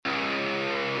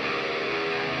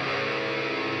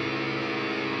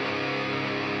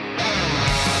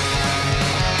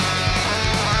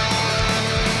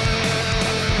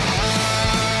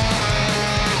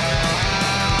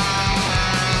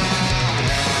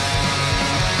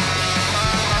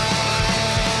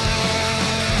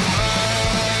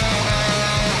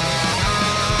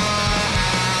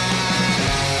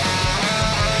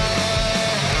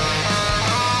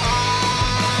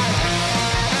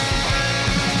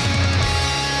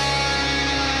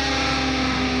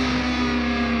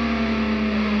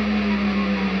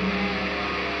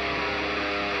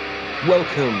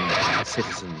Welcome,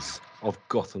 citizens of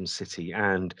Gotham City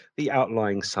and the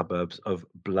outlying suburbs of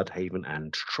Bloodhaven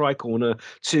and Tricorner,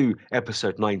 to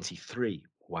episode 93.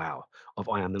 Wow, of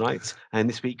I Am the Night. And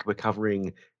this week we're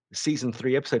covering season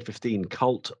 3, episode 15,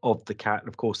 Cult of the Cat. And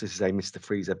of course, this is a Mr.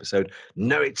 Freeze episode.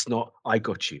 No, it's not. I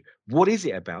got you. What is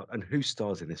it about, and who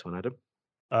stars in this one, Adam?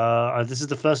 This is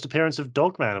the first appearance of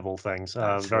Dogman of all things. I'm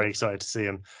That's very it. excited to see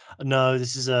him. No,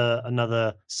 this is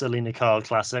another Selena Kyle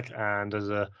classic, and as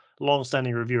a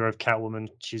long-standing reviewer of Catwoman,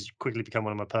 she's quickly become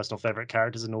one of my personal favorite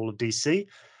characters in all of DC.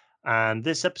 And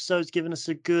this episode's given us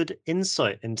a good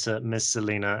insight into Miss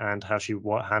Selena and how she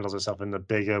handles herself in the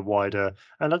bigger, wider,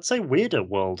 and I'd say weirder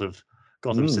world of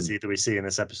Gotham Mm, City that we see in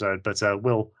this episode. But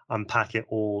we'll unpack it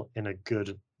all in a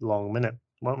good long minute,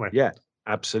 won't we? yeah,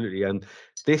 absolutely. And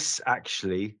this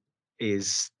actually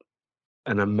is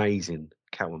an amazing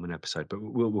Catwoman episode, but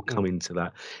we'll come Mm. into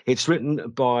that. It's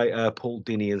written by Paul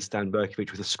Dini and Stan Berkovich,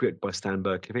 with a script by Stan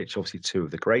Berkovich, obviously two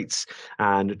of the greats,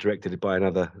 and directed by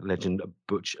another legend,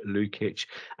 Butch Lukic.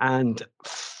 And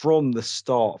from the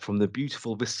start, from the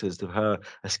beautiful vistas of her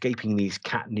escaping these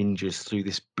cat ninjas through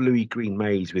this bluey green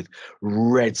maze with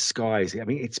red skies, I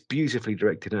mean, it's beautifully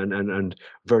directed and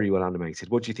very well animated.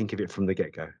 What do you think of it from the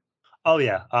get go? Oh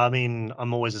yeah, I mean,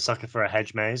 I'm always a sucker for a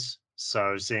hedge maze,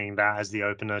 so seeing that as the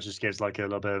opener just gives like a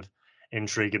little bit of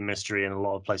intrigue and mystery and a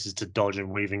lot of places to dodge and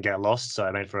weave and get lost. So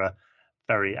I made for a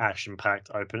very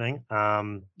action-packed opening.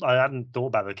 I hadn't thought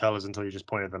about the colors until you just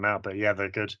pointed them out, but yeah, they're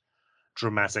good,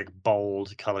 dramatic,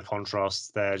 bold color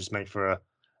contrasts there. Just make for a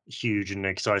huge and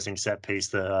exciting set piece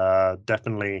that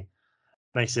definitely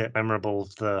makes it memorable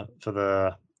for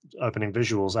the opening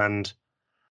visuals. And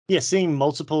yeah, seeing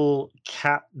multiple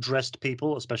cat-dressed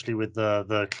people, especially with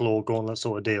the claw gauntlet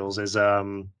sort of deals, is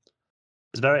a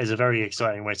very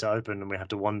exciting way to open, and we have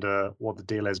to wonder what the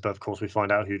deal is. But of course, we find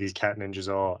out who these cat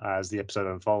ninjas are as the episode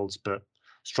unfolds. But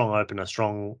strong opener,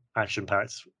 strong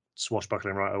action-packed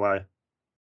swashbuckling right away.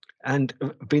 And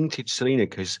vintage Selena,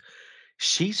 because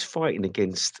she's fighting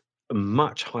against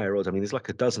much higher odds. I mean, there's like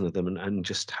a dozen of them, and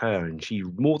just her, and she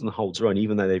more than holds her own,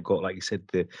 even though they've got, like you said,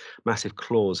 the massive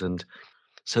claws. And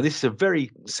so this is a very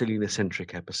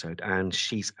Selena-centric episode, and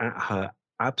she's at her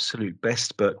absolute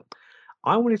best. But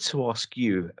I wanted to ask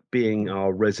you, being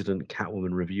our resident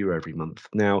Catwoman reviewer every month.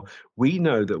 Now, we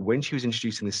know that when she was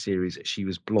introduced in this series, she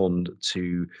was blonde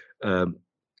to, um,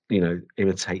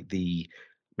 imitate the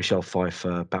Michelle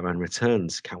Pfeiffer Batman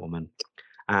Returns Catwoman.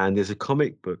 And there's a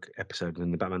comic book episode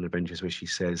in the Batman Adventures where she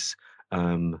says,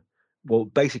 well,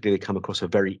 basically, they come across a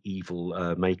very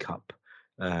evil makeup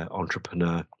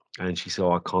entrepreneur. And she said,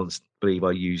 "Oh, I can't believe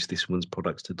I used this woman's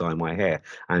products to dye my hair."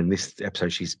 And this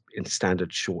episode, she's in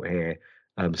standard short hair,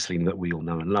 Selena, that we all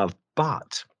know and love.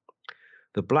 But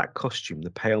the black costume, the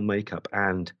pale makeup,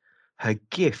 and her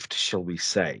gift, shall we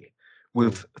say, Mm.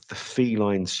 with the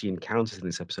felines she encounters in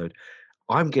this episode,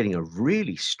 I'm getting a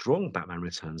really strong Batman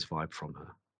Returns vibe from her.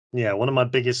 Yeah, one of my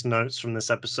biggest notes from this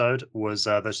episode was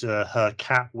that her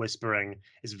cat whispering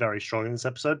is very strong in this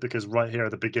episode because right here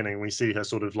at the beginning we see her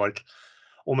sort of like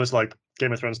almost like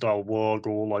Game of Thrones style warg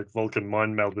or like Vulcan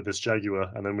mind meld with this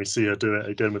jaguar, and then we see her do it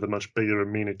again with a much bigger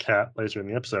and meaner cat later in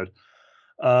the episode.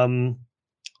 Um,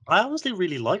 I honestly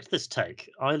really liked this take.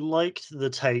 I liked the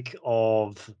take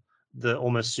of the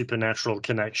almost supernatural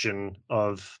connection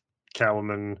of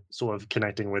Catwoman sort of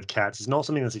connecting with cats. It's not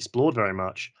something that's explored very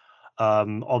much.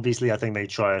 Obviously, I think they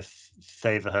try to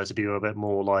favor her to be a little bit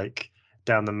more like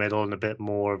down the middle and a bit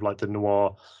more of like the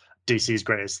noir DC's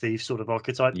greatest thief sort of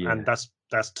archetype, and Yeah.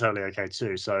 that's totally okay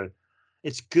too. So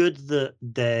it's good that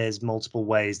there's multiple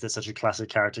ways that such a classic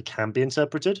character can be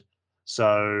interpreted.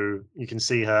 So you can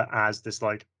see her as this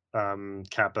like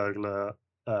cat burglar,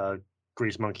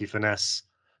 grease monkey finesse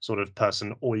sort of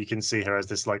person, or you can see her as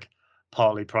this like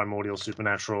partly primordial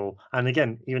supernatural. And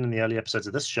again, even in the early episodes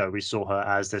of this show, we saw her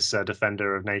as this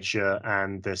defender of nature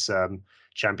and this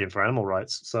champion for animal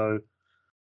rights. So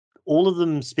all of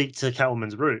them speak to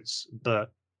Catwoman's roots,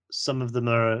 but some of them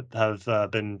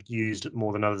have been used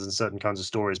more than others in certain kinds of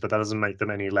stories, but that doesn't make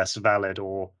them any less valid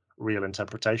or real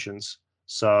interpretations.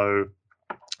 So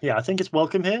yeah, I think it's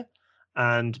welcome here.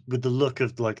 And with the look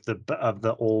of like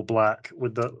the all black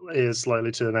with the ears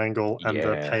slightly to an angle and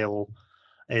the Yeah. pale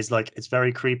is like it's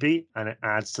very creepy and it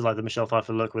adds to like the Michelle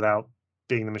Pfeiffer look without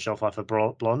being the Michelle Pfeiffer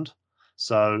blonde.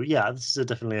 So yeah, this is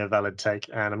definitely a valid take,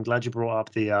 and I'm glad you brought up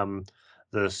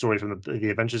the story from the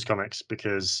Adventures comics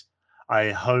because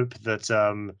I hope that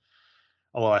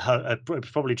well, I hope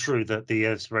it's probably true that the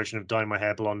inspiration of dyeing my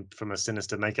hair blonde from a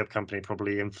sinister makeup company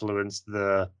probably influenced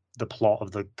the plot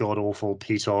of the god awful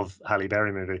Pete of Halle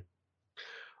Berry movie.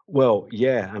 Well,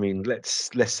 yeah, I mean, less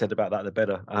said about that, the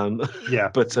better. Yeah,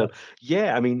 But, yeah,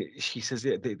 yeah, I mean, she says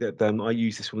that, "I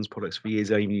use this woman's products for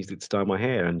years. I even used it to dye my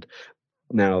hair," and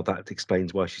now that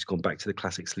explains why she's gone back to the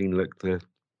classic Selena look, the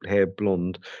hair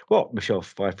blonde. Well, Michelle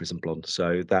Pfeiffer isn't blonde,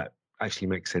 so that actually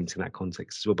makes sense in that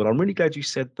context as well. But I'm really glad you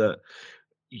said that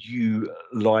you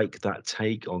like that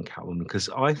take on Catwoman because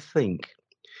I think,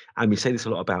 and we say this a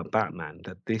lot about Batman,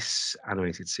 that this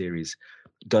animated series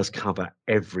does cover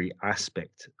every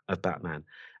aspect of Batman.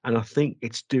 And I think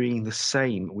it's doing the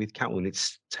same with Catwoman.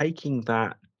 It's taking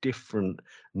that different,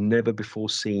 never before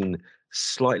seen,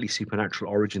 slightly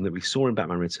supernatural origin that we saw in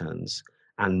Batman Returns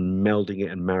and melding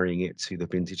it and marrying it to the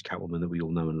vintage Catwoman that we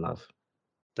all know and love.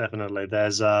 definitely.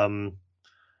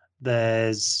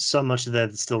 There's so much there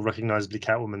that's still recognizably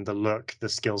Catwoman, the look, the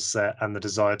skill set, and the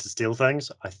desire to steal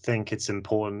things. I think it's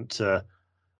important to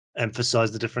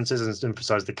emphasize the differences and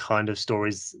emphasize the kind of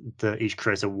stories that each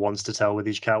creator wants to tell with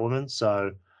each Catwoman.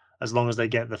 So as long as they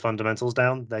get the fundamentals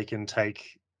down, they can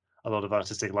take a lot of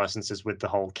artistic licenses with the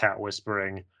whole cat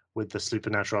whispering, with the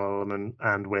supernatural element,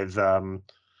 and with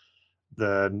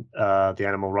the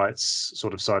animal rights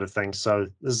sort of side of things. So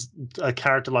there's a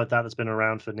character like that that's been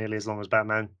around for nearly as long as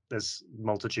Batman. There's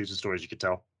multitudes of stories you could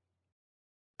tell.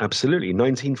 Absolutely.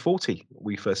 1940,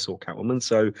 we first saw Catwoman,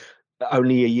 so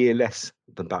only a year less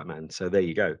than Batman. So there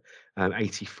you go.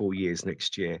 84 years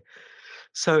next year.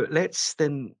 So let's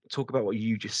then talk about what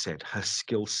you just said, her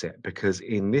skill set, because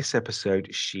in this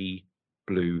episode, she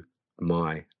blew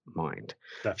my mind.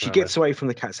 She Definitely. gets away from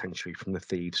the cat sanctuary, from the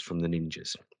thieves, from the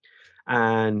ninjas.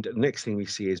 And next thing we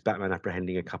see is Batman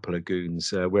apprehending a couple of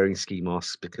goons wearing ski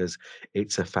masks because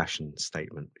it's a fashion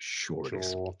statement. Sure, it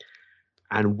is. Sure.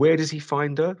 And where does he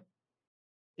find her?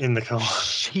 In the car.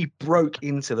 She broke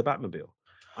into the Batmobile.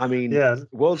 I mean, Yeah.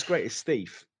 world's greatest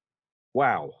thief.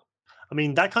 Wow. I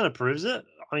mean, that kind of proves it.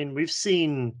 I mean, we've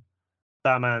seen the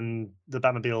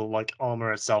Batmobile, like,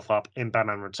 armor itself up in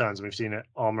Batman Returns, and we've seen it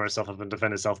armor itself up and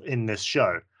defend itself in this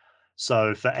show.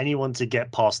 So for anyone to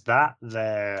get past that,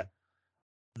 they're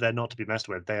not to be messed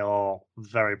with. They are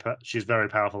she's very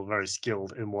powerful, very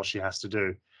skilled in what she has to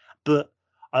do. But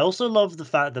I also love the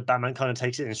fact that Batman kind of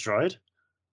takes it in stride.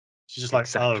 She's just like,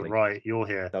 "Oh, Exactly. right, you're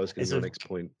here." That was gonna be It's my a next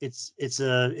point.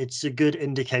 it's a good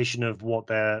indication of what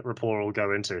their rapport will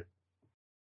go into.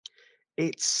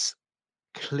 It's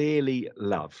clearly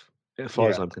love, as far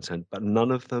as Yeah. I'm concerned, but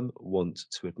none of them want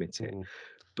to admit it. Mhm.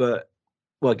 But,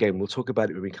 well, again, we'll talk about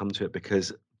it when we come to it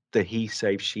because the he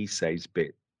saves, she saves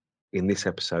bit in this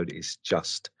episode is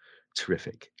just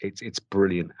terrific. It's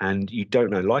brilliant, and you don't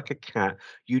know, like a cat,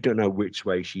 you don't know which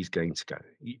way she's going to go.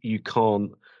 You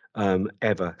can't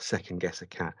ever second guess a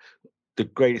cat. The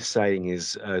greatest saying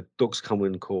is, "Dogs come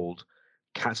when called,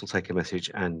 cats will take a message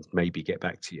and maybe get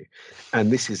back to you." And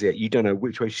this is it. You don't know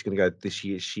which way she's going to go this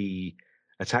year. She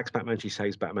attacks Batman, she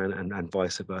saves Batman, and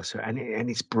vice versa. And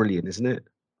it's brilliant, isn't it?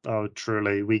 Oh,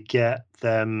 truly. We get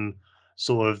them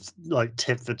sort of like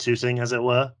tit for tooting, as it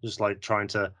were, just like trying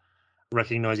to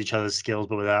recognize each other's skills,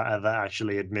 but without ever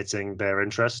actually admitting their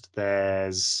interest.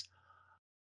 There's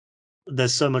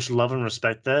so much love and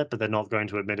respect there, but they're not going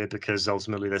to admit it because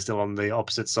ultimately they're still on the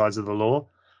opposite sides of the law.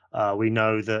 We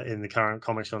know that in the current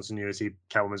comics continuity,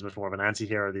 Catwoman's much more of an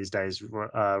anti-hero these days,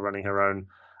 running her own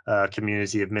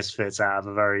community of misfits out of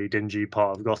a very dingy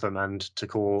part of Gotham, and to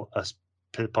call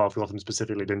part of Gotham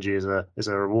specifically dingy is a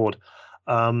reward.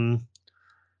 Um,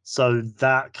 so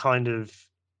that kind of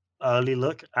early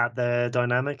look at their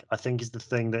dynamic, I think, is the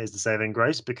thing that is the saving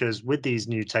grace. Because with these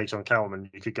new takes on Catwoman,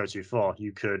 you could go too far.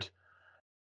 You could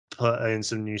put in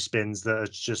some new spins that are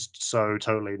just so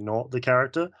totally not the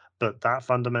character. But that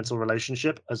fundamental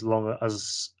relationship, as long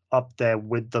as up there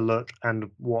with the look and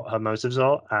what her motives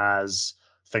are as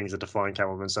things that define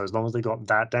Catwoman. So as long as they got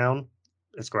that down,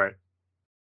 it's great.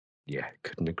 Yeah,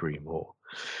 couldn't agree more.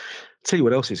 Tell you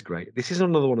what else is great. This is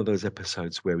another one of those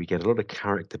episodes where we get a lot of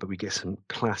character, but we get some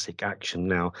classic action.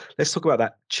 Now, let's talk about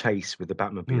that chase with the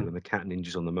Batmobile Mm. and the cat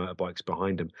ninjas on the motorbikes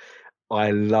behind him.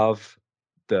 I love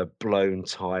the blown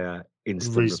tire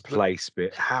instant Resp- replace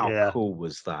bit. How yeah, cool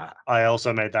was that? I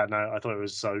also made that note. I thought it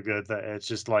was so good that it's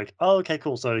just like, oh, okay,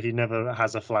 cool. So he never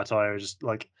has a flat tire. Just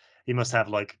like he must have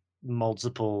like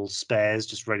multiple spares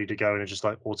just ready to go, and it just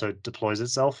like auto deploys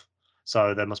itself.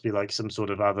 So there must be like some sort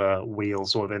of other wheel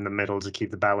sort of in the middle to keep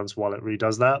the balance while it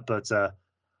redoes that. But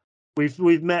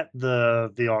we've met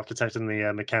the architect and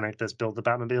the mechanic that's built the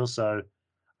Batmobile, so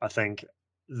I think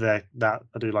that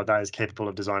I do like that is capable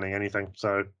of designing anything.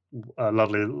 So a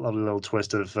lovely little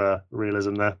twist of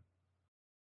realism there.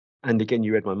 And again,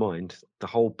 you read my mind. The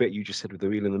whole bit you just said with the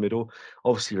wheel in the middle.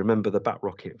 Obviously, remember the Bat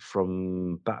Rocket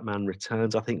from Batman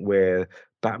Returns, I think, where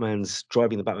Batman's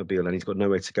driving the Batmobile and he's got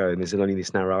nowhere to go, and there's only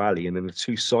this narrow alley, and then the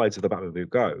two sides of the Batmobile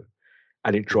go,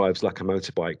 and it Mm, drives like a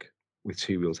motorbike with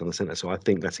two wheels on the center. So I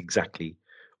think that's exactly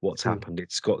what's mm, happened.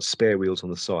 It's got spare wheels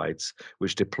on the sides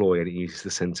which deploy, and it uses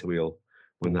the center wheel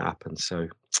when mm. that happens. So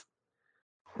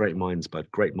great minds, bud.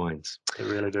 Great minds. They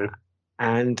really do.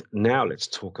 And now let's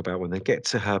talk about when they get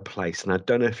to her place. And I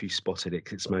don't know if you spotted it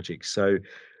 'cause it's magic. So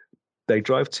they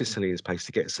drive to Selena's place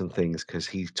to get some things because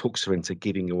he talks her into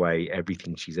giving away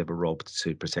everything she's ever robbed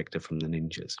to protect her from the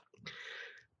ninjas.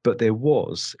 But there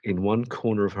was in one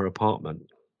corner of her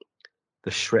apartment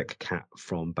the Shrek cat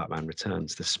from Batman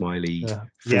Returns, the smiley Yeah.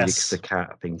 Felix the Yes.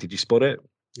 cat thing. Did you spot it?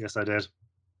 Yes, I did. It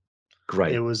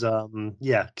Great. was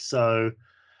yeah, so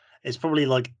it's probably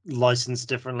like licensed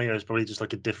differently, or it's probably just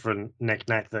like a different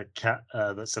knick-knack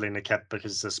that Selena kept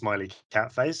because it's a smiley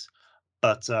cat face.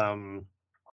 But I'm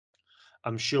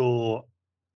sure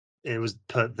it was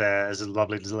put there as a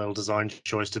lovely little design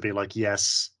choice to be like,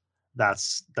 yes,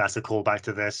 that's a callback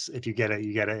to this. If you get it,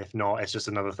 you get it. If not, it's just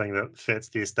another thing that fits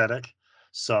the aesthetic.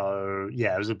 So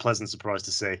yeah, it was a pleasant surprise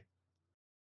to see.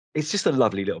 It's just a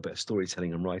lovely little bit of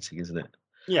storytelling and writing, isn't it?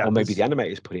 Yeah, Or maybe the because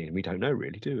animators put it in. We don't know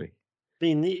really, do we? I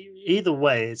mean, either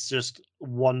way, it's just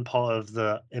one part of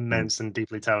the Mm. immense and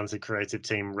deeply talented creative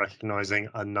team recognizing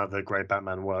another great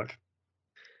Batman work.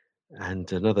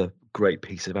 And another great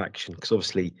piece of action because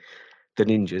obviously the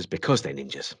ninjas, because they're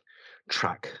ninjas,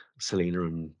 track Selena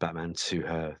and Batman to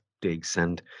her digs,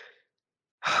 and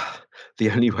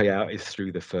the only way out is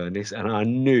through the furnace. And I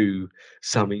knew Hmm.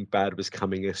 something bad was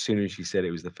coming as soon as she said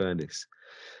it was the furnace.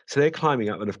 So they're climbing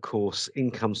up, and of course,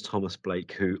 in comes Thomas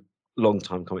Blake, who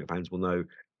long-time comic fans will know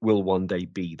will one day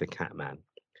be the Catman,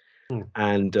 Hmm.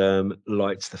 and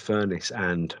lights the furnace,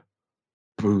 and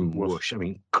boom, Woof. whoosh. I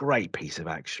mean, great piece of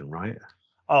action, right?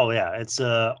 Oh yeah, it's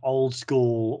a old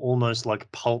school, almost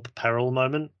like pulp peril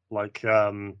moment. Like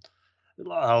I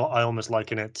almost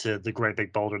liken it to the great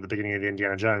big boulder at the beginning of the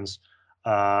Indiana Jones.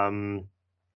 Um,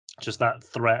 just that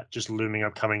threat just looming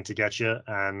up, coming to get you,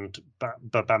 and but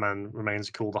Batman remains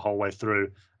cool the whole way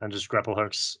through and just grapple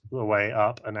hooks the way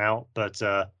up and out. But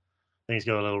things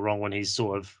go a little wrong when he's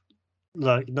sort of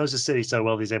like knows the city so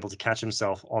well he's able to catch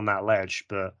himself on that ledge,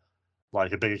 but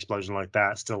like a big explosion like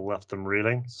that still left them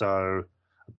reeling. So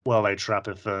well laid trap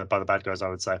if by the bad guys, I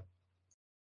would say.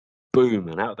 Boom,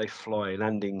 and out they fly,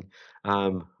 landing.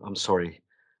 I'm sorry,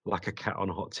 like a cat on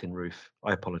a hot tin roof.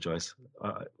 I apologise.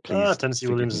 Please Tennessee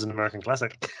forgive Williams is me. an American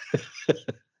classic.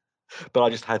 But I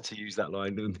just had to use that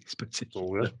line in this It's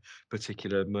all good.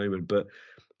 particular moment. But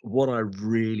what I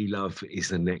really love is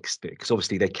the next bit because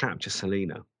obviously they capture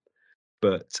Selena,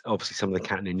 but obviously some of the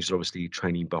cat ninjas are obviously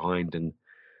training behind, and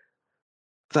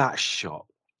that shot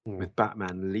Mm, with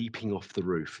Batman leaping off the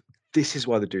roof. This is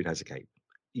why the dude has a cape.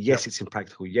 Yes, yep. it's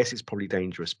impractical. Yes, it's probably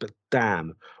dangerous, but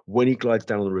damn, when he glides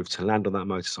down on the roof to land on that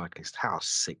motorcyclist, how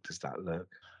sick does that look?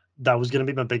 That was going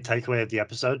to be my big takeaway of the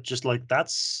episode. Just like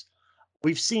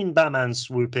we've seen Batman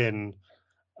swoop in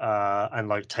and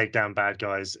like take down bad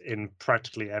guys in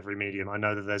practically every medium. I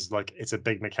know that there's like it's a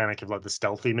big mechanic of like the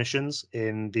stealthy missions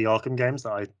in the Arkham games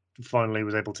that I finally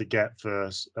was able to get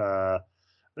for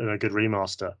in a good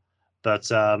remaster.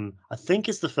 But I think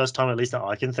it's the first time, at least that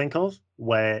I can think of,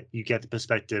 where you get the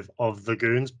perspective of the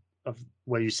goons, of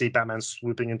where you see Batman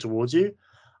swooping in towards you.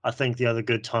 I think the other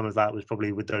good time of that was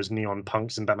probably with those neon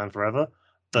punks in Batman Forever.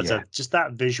 But Yeah. just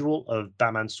that visual of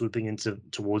Batman swooping into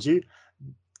towards you,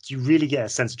 you really get a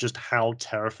sense of just how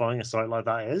terrifying a sight like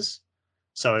that is.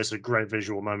 So it's a great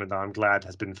visual moment that I'm glad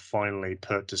has been finally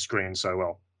put to screen so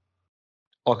well.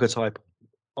 Archetypal.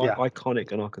 Yeah.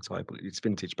 Iconic and archetypal. It's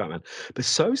vintage Batman. But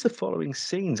so is the following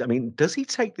scenes. I mean, does he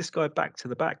take this guy back to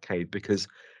the Batcave? Because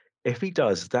if he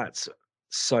does, that's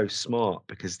so smart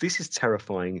because this is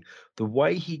terrifying. The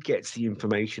way he gets the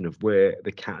information of where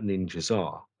the cat ninjas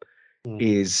are Mm.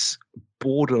 is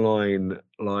borderline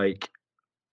like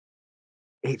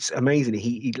it's amazing.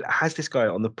 He has this guy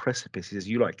on the precipice. He says,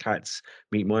 "You like cats?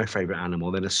 Meet my favorite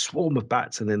animal." Then a swarm of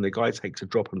bats, and then the guy takes a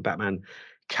drop, and Batman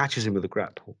catches him with a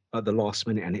grapple at the last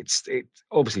minute. And it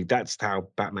obviously that's how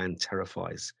Batman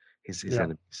terrifies his Yeah.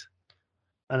 enemies,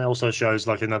 And it also shows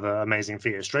like another amazing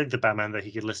feat of strength of Batman that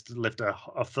he could lift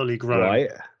a fully grown,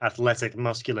 right? athletic,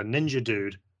 muscular ninja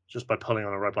dude just by pulling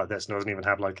on a rope like this and doesn't even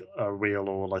have like a reel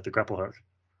or like the grapple hook.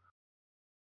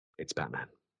 It's Batman.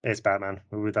 It's Batman.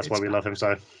 That's why It's we love him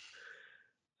Batman.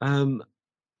 so. Um,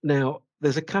 Now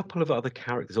there's a couple of other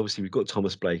characters. Obviously, we've got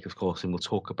Thomas Blake, of course, and we'll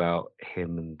talk about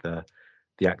him and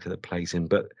the actor that plays him.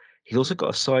 But he's also got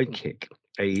a sidekick,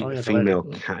 Oh a yeah, the lady. female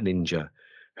cat ninja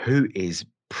who is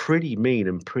pretty mean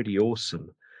and pretty awesome.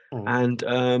 Mhm.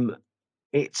 And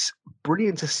it's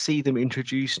brilliant to see them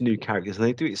introduce new characters, and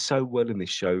they do it so well in this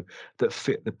show that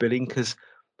fit the billing. Because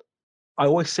I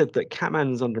always said that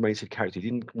Catman's underrated character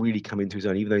didn't really come into his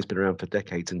own, even though he's been around for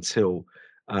decades until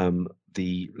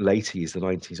the later years, the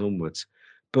 90s onwards.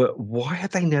 But why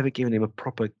had they never given him a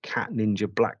proper cat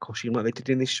ninja black costume like they did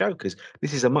in this show? Because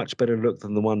this is a much better look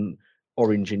than the one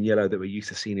orange and yellow that we're used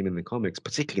to seeing him in the comics,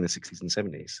 particularly in the 60s and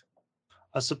 70s.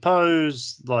 I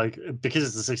suppose, like, because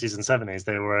it's the 60s and 70s,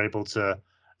 they were able to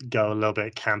go a little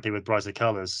bit campy with brighter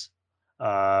colors.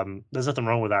 There's nothing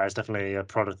wrong with that. It's definitely a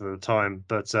product of the time.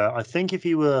 But I think if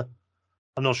you were,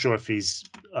 I'm not sure if he's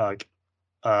like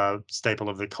a staple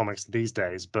of the comics these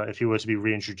days, but if he were to be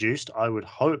reintroduced, I would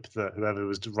hope that whoever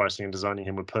was writing and designing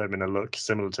him would put him in a look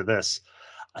similar to this.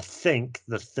 I think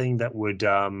the thing that would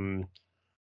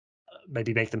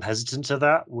maybe make them hesitant to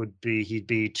that would be he'd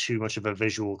be too much of a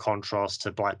visual contrast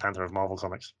to Black Panther of Marvel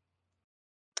Comics.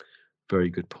 Very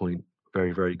good point.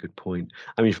 Very, very good point.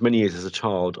 I mean, for many years as a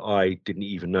child, I didn't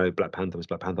even know Black Panther was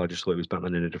Black Panther. I just thought it was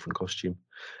Batman in a different costume.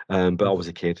 But I was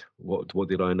a kid. What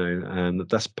did I know?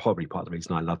 That's probably part of the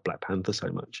reason I love Black Panther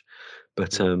so much.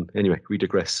 But Mm. anyway, we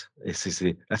digress. That's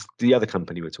the other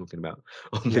company we're talking about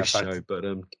on Yeah, this show. But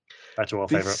back to our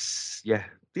favorite. yeah,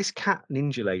 this cat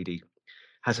ninja lady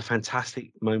has a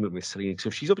fantastic moment with Selena.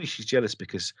 So she's jealous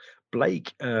because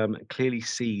Blake clearly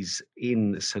sees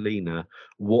in Selena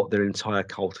what their entire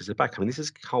cult is about. I mean, this is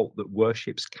a cult that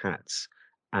worships cats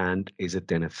and is a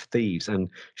den of thieves. And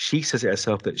she says it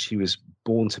herself that she was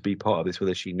born to be part of this,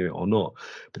 whether she knew it or not.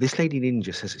 But this lady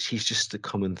ninja says that she's just a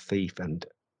common thief. And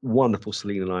wonderful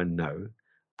Selena and I know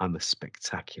I'm a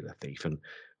spectacular thief. And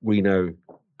we know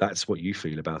that's what you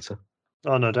feel about her.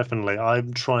 Oh no, definitely.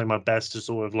 I'm trying my best to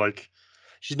sort of like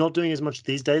she's not doing as much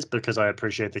these days because I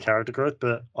appreciate the character growth,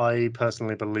 but I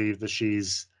personally believe that she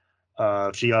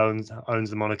owns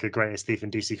the moniker Greatest Thief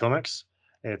in DC Comics.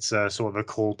 It's sort of a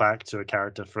callback to a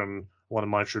character from one of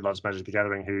my true loves, Magic the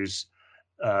Gathering, who's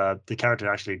the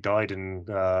character actually died in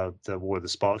the War of the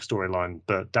Spark storyline,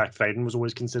 but Dak Faden was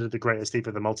always considered the greatest thief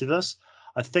of the multiverse.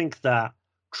 I think that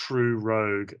true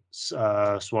rogue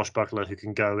swashbuckler who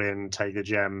can go in, take the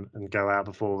gem, and go out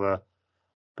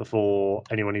before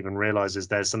anyone even realizes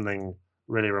there's something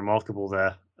really remarkable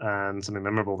there and something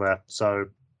memorable there. So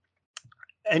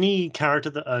any character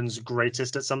that earns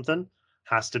greatest at something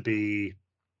has to be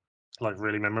like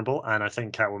really memorable, and I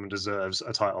think Catwoman deserves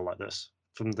a title like this.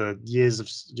 From the years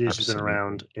she's been Absolutely.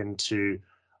 around into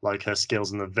like her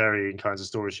skills and the varying kinds of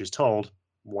stories she's told,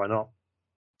 why not?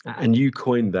 And you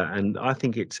coined that, and I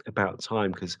think it's about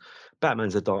time because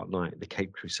Batman's a Dark Knight, the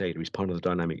Caped Crusader. He's part of the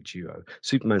dynamic duo.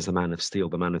 Superman's the Man of Steel,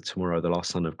 the Man of Tomorrow, the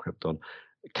Last Son of Krypton.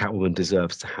 Catwoman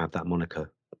deserves to have that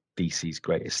moniker, DC's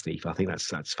greatest thief. I think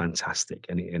that's fantastic,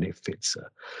 and it fits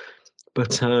her.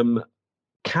 But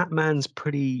Catman's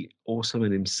pretty awesome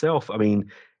in himself. I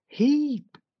mean, he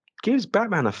gives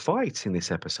Batman a fight in this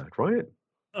episode, right?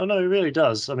 Oh no, he really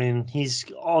does. I mean, he's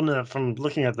on from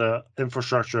looking at the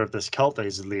infrastructure of this cult that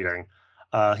he's leading.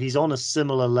 He's on a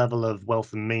similar level of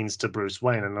wealth and means to Bruce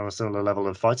Wayne, and on a similar level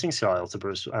of fighting skill to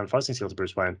Bruce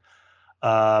Wayne.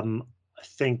 I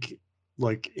think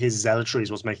like his zealotry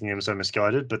is what's making him so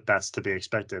misguided, but that's to be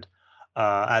expected.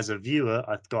 As a viewer,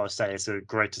 I've got to say it's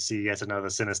great to see yet another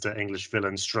sinister English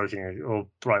villain stroking a or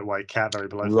bright white cat very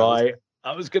below feathers. Right.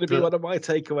 That was going to be But one of my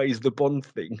takeaways, the Bond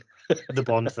thing. the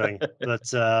Bond thing,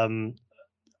 but I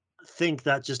think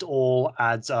that just all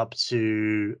adds up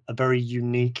to a very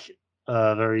unique,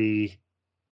 very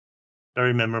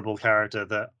memorable character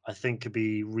that I think could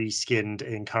be reskinned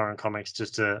in current comics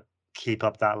just to keep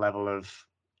up that level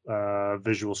of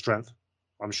visual strength.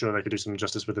 I'm sure they could do some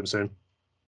justice with him soon.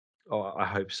 Oh, I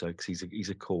hope so because he's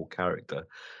a cool character.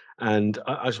 And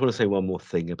I just want to say one more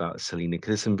thing about Selena because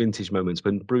there's some vintage moments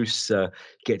when Bruce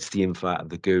gets the info out of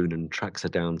the goon and tracks her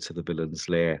down to the villain's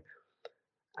lair.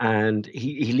 And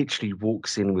he literally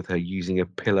walks in with her using a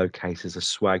pillowcase as a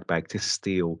swag bag to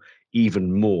steal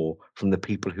even more from the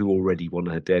people who already want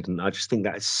her dead. And I just think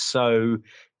that is so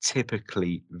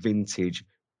typically vintage.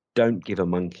 Don't give a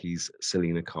monkey's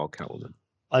Selena Kyle Catwoman.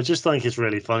 I just think it's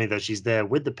really funny that she's there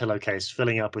with the pillowcase,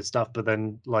 filling it up with stuff, but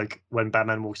then like when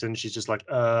Batman walks in, she's just like,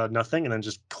 nothing, and then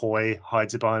just coy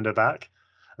hides it behind her back,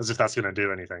 as if that's gonna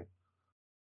do anything.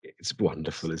 It's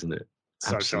wonderful, isn't it?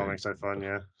 So charming, Absolutely. so fun,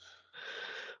 yeah.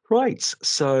 Right.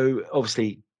 So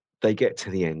obviously they get to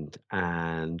the end,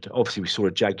 and obviously we saw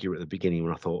a Jaguar at the beginning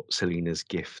when I thought Selena's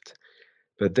gift.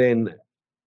 But then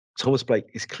Thomas Blake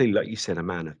is clearly, like you said, a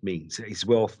man of means. His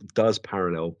wealth does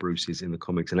parallel Bruce's in the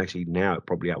comics, and actually now it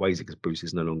probably outweighs it because Bruce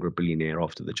is no longer a billionaire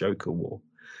after the Joker War.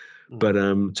 Mm.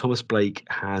 But Thomas Blake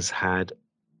has had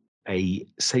a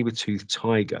saber-toothed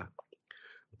tiger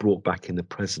brought back in the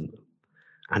present.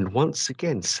 And once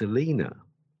again, Selena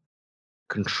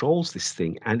controls this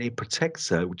thing and it protects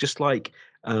her, just like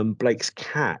Blake's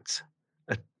cat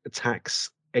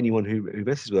attacks anyone who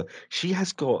messes with her. She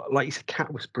has got, like you said,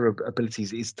 cat whisperer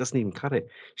abilities. It doesn't even cut it.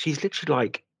 She's literally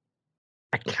like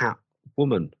a cat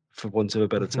woman, for want of a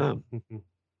better term.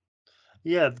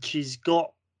 Yeah, she's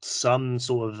got some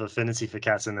sort of affinity for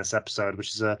cats in this episode,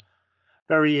 which is a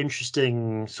very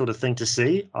interesting sort of thing to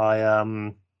see.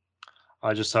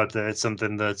 I just hope that it's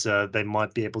something that they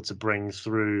might be able to bring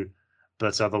through,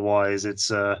 but otherwise,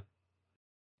 it's an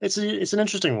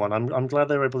interesting one. I'm glad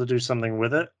they were able to do something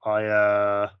with it.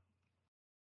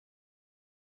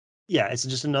 Yeah, it's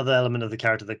just another element of the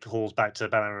character that calls back to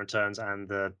Batman Returns and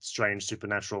the strange,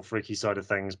 supernatural, freaky side of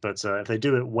things. But if they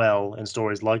do it well in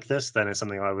stories like this, then it's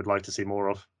something I would like to see more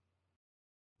of,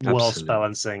 whilst Absolutely.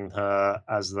 balancing her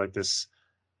as like this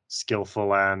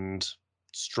skillful and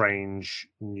strange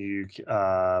new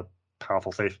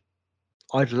powerful thief.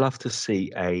 I'd love to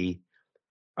see a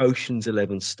Ocean's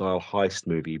 11 style heist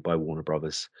movie by Warner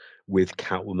Brothers with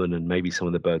Catwoman and maybe some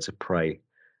of the Birds of Prey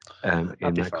That'd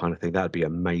in be that fun. kind of thing. That'd be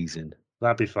amazing.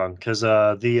 That'd be fun because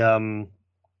the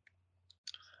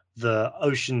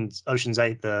Ocean's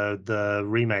 8, the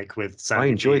remake with I Sandy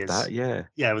B enjoyed that. is, Yeah.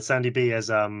 yeah, with Sandy B as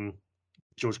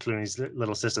George Clooney's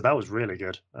little sister. That was really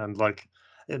good, and like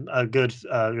a good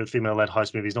female led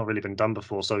heist movie has not really been done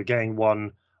before. So getting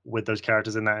one with those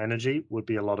characters and that energy would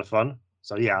be a lot of fun.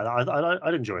 So yeah,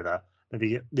 I'd enjoy that.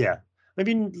 Maybe yeah,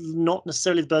 maybe not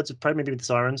necessarily the Birds of Prey. Maybe the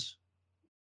Sirens.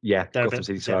 Yeah. They're a Gotham bit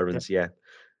City yeah, Sirens. Yeah.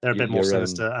 they're a Your, bit more your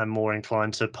sinister and more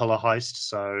inclined to pull a heist.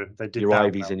 So if they did your that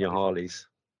Ivies well. and your That'd be fun. Harleys.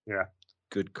 Yeah.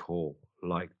 Good call.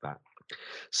 Like that.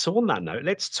 So on that note,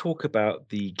 let's talk about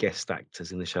the guest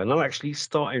actors in the show. And I'll actually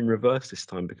start in reverse this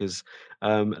time because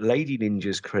Lady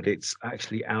Ninja's credits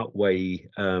actually outweigh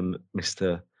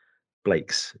Mr.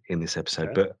 Blake's in this episode,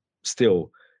 Okay. but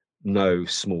still no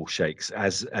small shakes.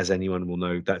 As anyone will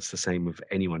know, that's the same with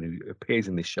anyone who appears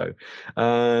in this show.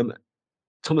 Um,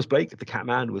 Thomas Blake, the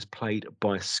Catman, was played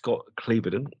by Scott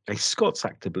Cleberden, a Scots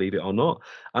actor, believe it or not,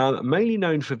 mainly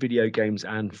known for video games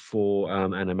and for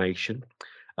animation.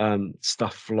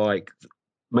 Stuff like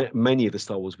many of the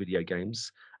Star Wars video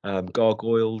games,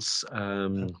 Gargoyles,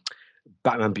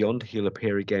 Batman Beyond. He'll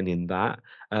appear again in that.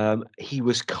 He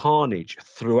was Carnage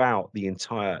throughout the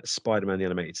entire Spider-Man the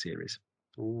animated series.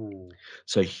 Ooh.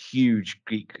 So huge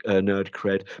geek nerd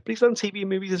cred. But he's done TV and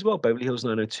movies as well. Beverly Hills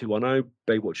 90210,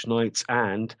 Baywatch Nights,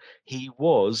 and he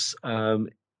was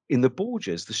in the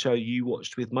Borgias, the show you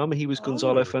watched with Mum. He was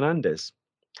Gonzalo Oh. Fernandez.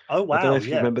 Oh I don't know wow. if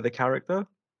you Yeah. remember the character.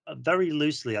 Very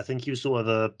loosely, I think he was sort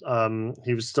of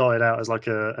he was started out as like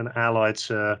an ally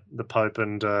to the Pope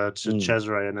and to Mm,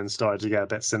 Cesare, and then started to get a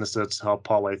bit sinister to how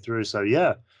partway through. So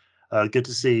yeah, good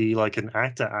to see like an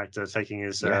actor taking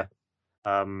his yeah.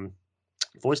 um,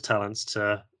 voice talents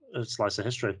to a slice of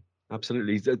history.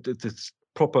 Absolutely. The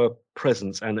proper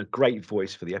presence and a great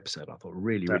voice for the episode. I thought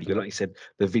really, really good. Definitely. Like you said,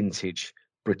 the vintage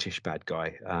British bad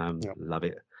guy. Yeah. Love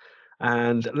it.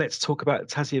 And let's talk about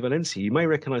Tazia Valencia. You may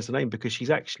recognize the name because she's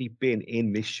actually been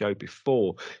in this show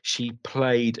before. She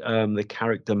played the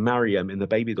character Mariam in the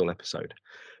Baby Doll episode,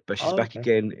 but she's Oh, back okay.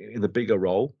 again in the bigger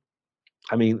role.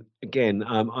 I mean, again,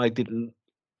 I didn't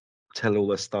tell all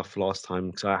her stuff last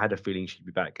time because I had a feeling she'd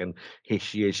be back, and here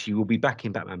she is. She will be back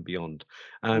in Batman Beyond.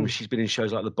 Mm. She's been in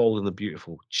shows like The Bold and the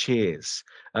Beautiful, Cheers.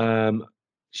 Um,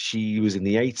 she was in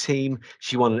the A Team.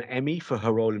 She won an Emmy for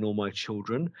her role in All My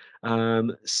Children,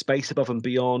 Space Above and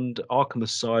Beyond, Arkham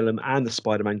Asylum, and the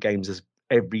Spider-Man games as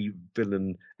every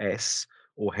villain S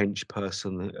or hench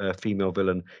person, female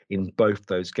villain in both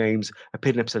those games.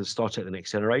 Appeared in episodes of Star Trek: The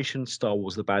Next Generation, Star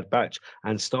Wars: The Bad Batch,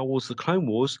 and Star Wars: The Clone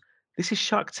Wars. This is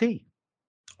Shakti.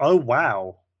 Oh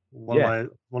wow. Yeah,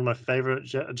 One of my favorite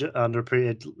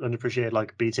underappreciated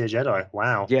like BTA Jedi.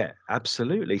 Wow. yeah,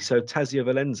 absolutely. So Tazia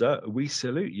Valenza, we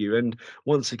salute you. And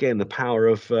once again, the power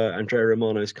of Andrea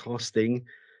Romano's casting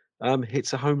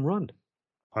hits a home run.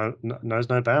 Knows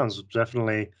no bounds.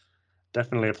 Definitely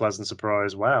a pleasant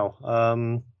surprise.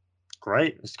 Wow.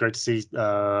 Great. It's great to see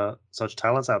such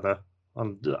talents out there.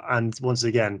 And once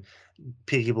again,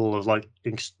 people of like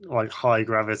high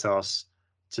gravitas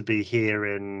to be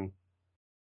here in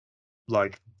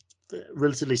like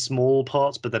relatively small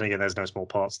parts, but then again, there's no small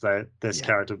parts there. This Yeah,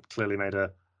 character clearly made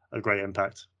a great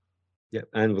impact. yeah.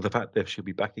 And with the fact that she'll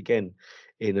be back again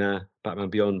in Batman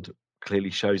Beyond clearly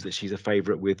shows that she's a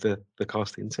favourite with the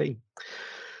casting team.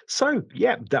 So,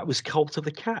 yeah, that was Cult of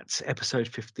the Cats, episode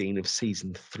 15 of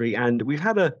season 3. And we've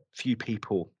had a few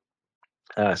people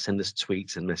send us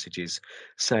tweets and messages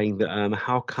saying that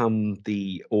how come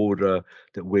the order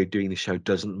that we're doing the show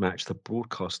doesn't match the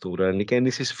broadcast order? And again,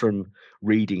 this is from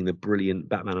reading the brilliant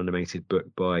Batman animated book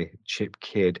by Chip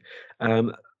Kidd.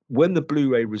 Um, when the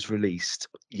Blu-ray was released,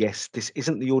 yes, this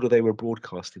isn't the order they were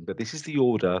broadcasting, but this is the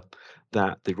order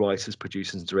that the writers,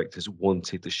 producers, and directors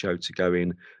wanted the show to go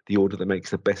in, the order that makes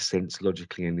the best sense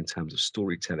logically and in terms of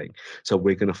storytelling. So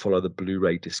we're going to follow the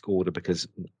Blu-ray disc order because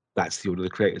that's the order the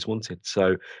creators wanted.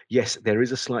 So yes, there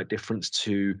is a slight difference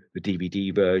to the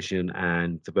DVD version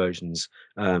and the versions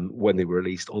when they were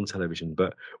released on television,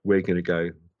 but we're going to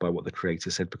go by what the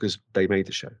creators said because they made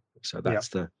the show. So Yeah.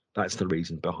 that's the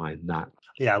reason behind that.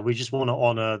 Yeah, we just want to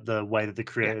honor the way that the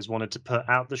Yeah. creators wanted to put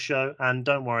out the show. And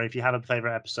don't worry, if you have a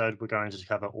favorite episode, we're going to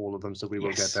cover all of them. So we will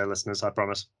get Yes. there, listeners. I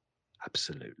promise.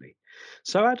 Absolutely.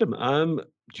 So Adam,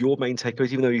 your main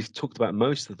takeaways, even though you've talked about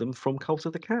most of them from Cult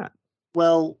of the Cat.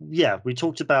 Well, yeah, we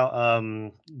talked about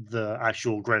the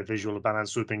actual great visual of Batman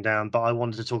swooping down, but I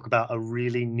wanted to talk about a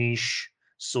really niche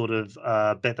sort of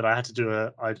bit that I had to do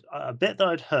a bit that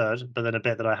I'd heard, but then a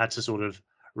bit that I had to sort of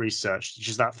research, which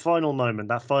is that final moment,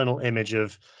 that final image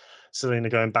of Selena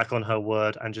going back on her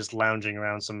word and just lounging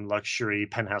around some luxury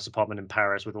penthouse apartment in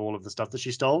Paris with all of the stuff that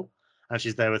she stole. And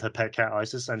she's there with her pet cat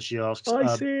Isis, and she asks,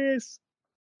 ISIS.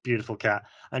 beautiful cat.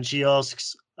 And she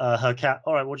asks her cat,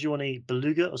 "All right, what do you want to eat,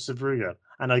 beluga or savruga?"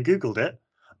 And I googled it.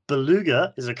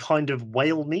 Beluga is a kind of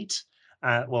whale meat.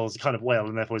 Well, it's a kind of whale,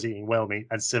 and therefore is eating whale meat.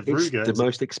 And It's savruga the is a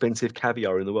most expensive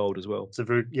caviar in the world as well.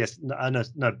 savruga. Yes, no, no,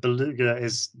 no. Beluga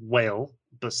is whale,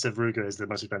 but savruga is the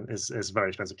most expensive. Is very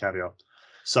expensive caviar.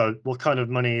 So, what kind of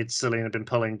money had Selena been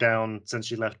pulling down since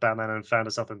she left Batman and found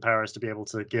herself in Paris to be able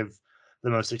to give the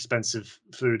most expensive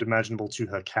food imaginable to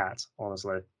her cat?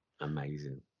 Honestly,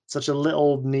 Amazing. such a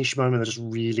little niche moment that just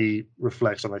really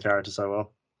reflects on the character so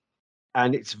well.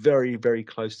 And it's very, very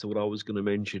close to what I was going to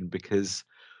mention because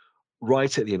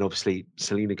right at the end, obviously,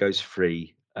 Selena goes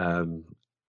free.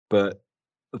 But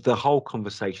the whole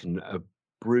conversation, a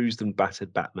bruised and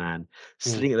battered Batman Mm.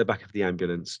 sitting at the back of the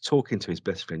ambulance, talking to his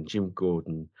best friend, Jim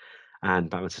Gordon,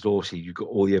 and Batman said, "Oh, see, you've got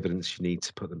all the evidence you need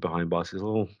to put them behind bars." He says,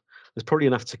 "Oh, there's probably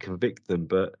enough to convict them,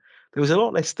 but there was a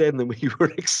lot less then than we were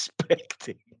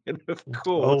expecting." And of Oh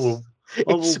course, well, oh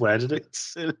well, it's where did with it?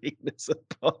 Selena's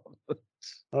apartment.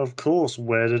 Of course,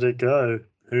 where did it go?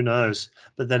 Who knows?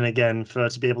 But then again, for her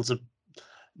to be able to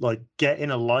like get in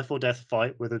a life or death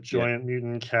fight with a Yeah. giant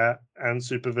mutant cat and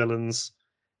supervillains,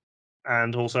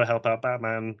 and also help out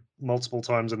Batman multiple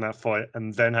times in that fight,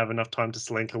 and then have enough time to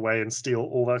slink away and steal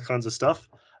all that kinds of stuff.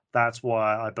 That's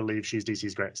why I believe she's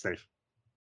DC's greatest thief.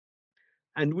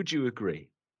 And would you agree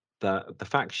that the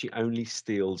fact she only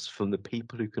steals from the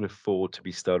people who can afford to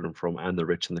be stolen from and the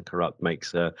rich and the corrupt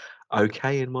makes her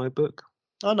okay in my book?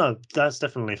 Oh no, that's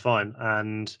definitely fine,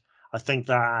 and I think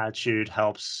that attitude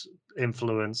helps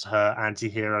influence her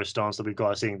anti-hero stance that we've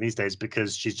got seeing these days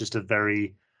because she's just uh,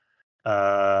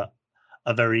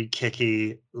 a very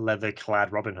kicky,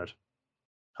 leather-clad Robin Hood,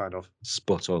 kind of.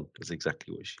 Spot on is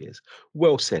exactly what she is.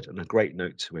 Well said, and a great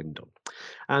note to end on.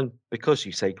 And because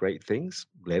you say great things,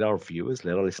 let our viewers,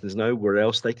 let our listeners know where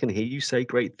else they can hear you say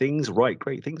great things, write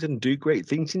great things, and do great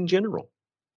things in general.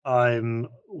 I'm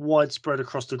widespread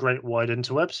across the great wide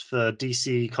interwebs for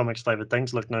DC Comics flavored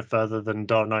things. Look no further than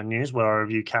Dark Knight News, where I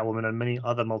review Catwoman and many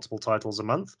other multiple titles a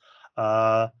month.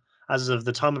 Uh, as of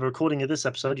the time of recording of this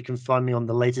episode, you can find me on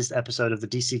the latest episode of the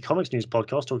DC Comics News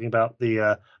podcast, talking about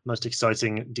the most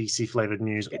exciting DC flavored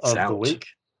news It's of the out. week.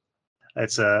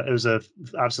 It was a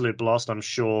absolute blast. I'm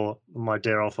sure my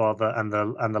dear old father and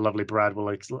the lovely Brad will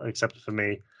accept it for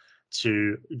me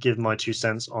to give my 2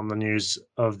 cents on the news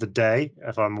of the day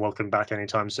if I'm welcome back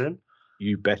anytime soon.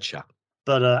 You betcha.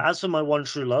 But as for my one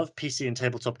true love, PC and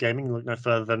tabletop gaming, look no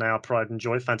further than our pride and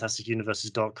joy,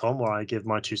 fantasticuniverses.com, where I give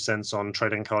my 2 cents on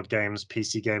trading card games,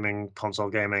 PC gaming, console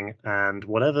gaming, and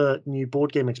whatever new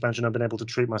board game expansion I've been able to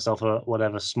treat myself at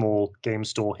whatever small game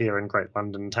store here in Great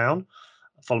London town.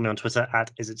 Follow me on Twitter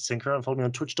at isittinkerer and follow me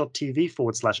on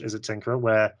twitch.tv/isittinkerer,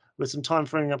 where with some time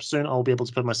freeing up soon, I'll be able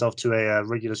to put myself to a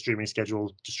regular streaming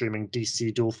schedule, streaming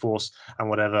DC Dual Force and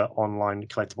whatever online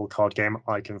collectible card game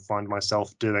I can find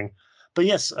myself doing. But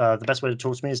yes, the best way to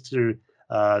talk to me is to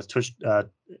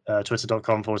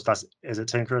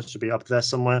twitter.com/isittinkerer. It should be up there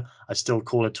somewhere. I still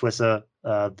call it Twitter.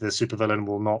 The supervillain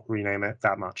will not rename it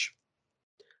that much.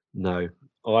 No,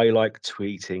 I like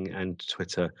tweeting and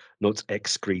Twitter, not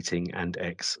excreting and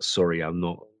X. Sorry, I'm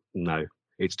not. No,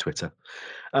 it's Twitter.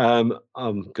 I'm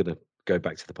gonna go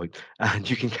back to the point, and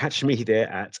you can catch me there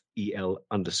at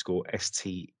el_steev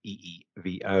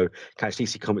Catch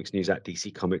DC Comics News at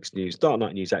DC Comics News, Dark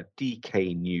Knight News at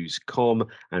DKNewsCom,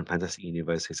 and Fantastic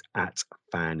Universes at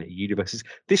Fan Universes.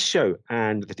 This show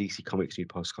and the DC Comics News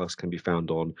podcast can be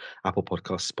found on Apple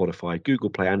Podcasts, Spotify, Google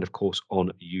Play, and of course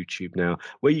on YouTube now,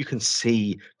 where you can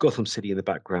see Gotham City in the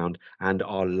background and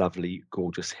our lovely,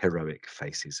 gorgeous, heroic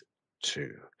faces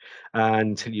too.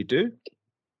 Until you do,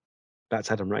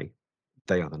 that's Adam Ray.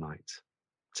 They are the night.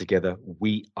 Together,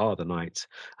 we are the night.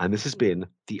 And this has been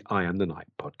the I Am the Night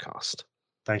podcast.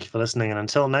 Thank you for listening, and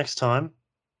until next time,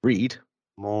 Read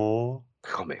more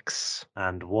comics,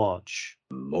 and watch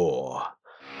more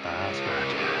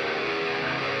Batman.